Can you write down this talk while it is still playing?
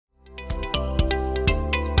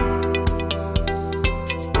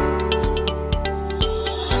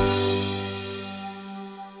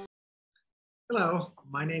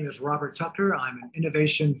My name is Robert Tucker. I'm an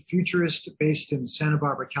innovation futurist based in Santa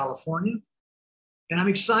Barbara, California. And I'm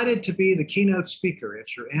excited to be the keynote speaker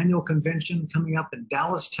at your annual convention coming up in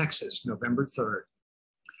Dallas, Texas, November 3rd.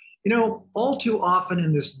 You know, all too often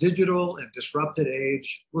in this digital and disrupted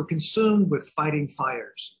age, we're consumed with fighting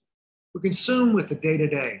fires. We're consumed with the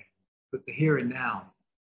day-to-day, with the here and now.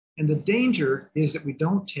 And the danger is that we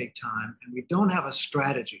don't take time and we don't have a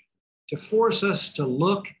strategy to force us to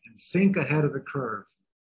look and think ahead of the curve.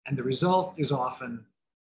 And the result is often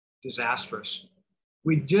disastrous.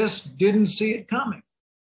 We just didn't see it coming.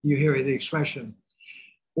 You hear the expression.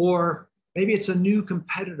 Or maybe it's a new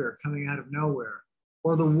competitor coming out of nowhere.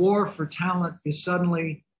 Or the war for talent is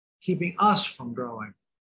suddenly keeping us from growing.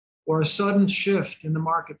 Or a sudden shift in the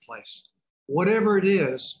marketplace. Whatever it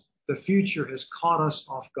is, the future has caught us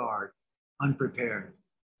off guard, unprepared.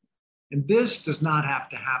 And this does not have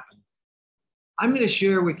to happen. I'm going to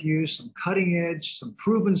share with you some cutting edge, some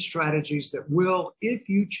proven strategies that will, if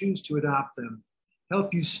you choose to adopt them,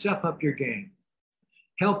 help you step up your game,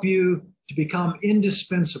 help you to become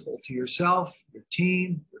indispensable to yourself, your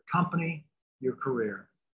team, your company, your career.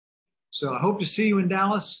 So I hope to see you in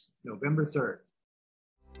Dallas, November 3rd.